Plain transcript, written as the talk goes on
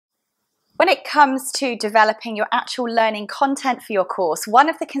When it comes to developing your actual learning content for your course, one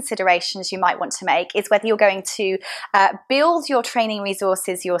of the considerations you might want to make is whether you're going to build your training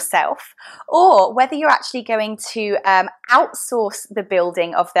resources yourself, or whether you're actually going to outsource the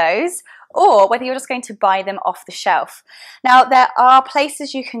building of those, or whether you're just going to buy them off the shelf. Now, there are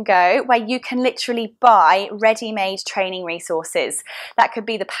places you can go where you can literally buy ready-made training resources. That could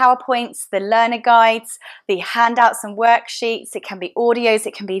be the PowerPoints, the learner guides, the handouts and worksheets. It can be audios,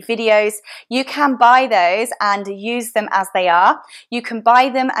 it can be videos. You can buy those and use them as they are. You can buy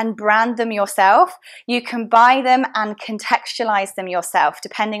them and brand them yourself. You can buy them and contextualize them yourself,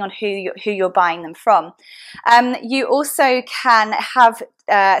 depending on who you're buying them from. You also can have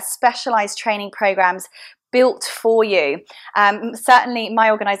specialized training programs built for you. Certainly my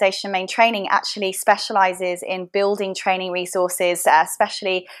organization, Main Training, actually specializes in building training resources,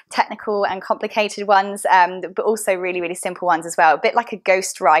 especially technical and complicated ones, but also really, really simple ones as well. A bit like a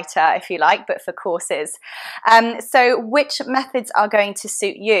ghostwriter, if you like, but for courses. So which methods are going to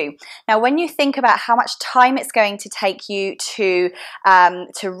suit you? Now, when you think about how much time it's going to take you to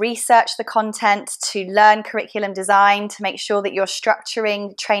research the content, to learn curriculum design, to make sure that you're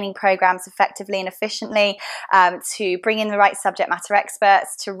structuring training programs effectively and efficiently, to bring in the right subject matter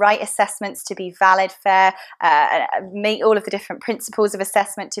experts, to write assessments to be valid, fair, meet all of the different principles of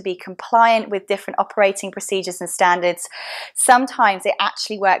assessment, to be compliant with different operating procedures and standards. Sometimes it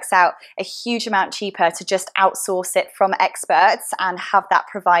actually works out a huge amount cheaper to just outsource it from experts and have that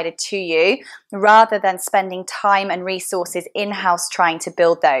provided to you, rather than spending time and resources in-house trying to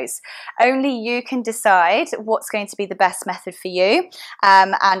build those. Only you can decide what's going to be the best method for you,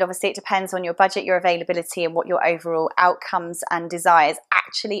 and obviously it depends on your budget, your availability, and what your overall outcomes and desires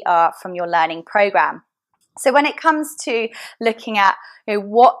actually are from your learning program. So when it comes to looking at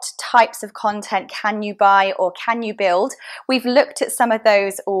what types of content can you buy or can you build, we've looked at some of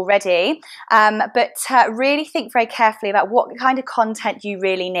those already, but really think very carefully about what kind of content you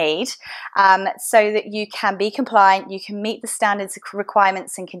really need, so that you can be compliant, you can meet the standards,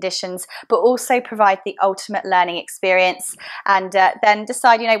 requirements and conditions, but also provide the ultimate learning experience, and then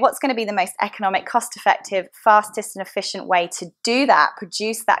decide what's going to be the most economic, cost-effective, fastest and efficient way to do that,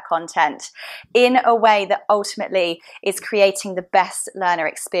 produce that content in a way that ultimately is creating the best learner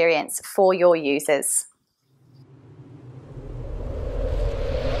experience for your users.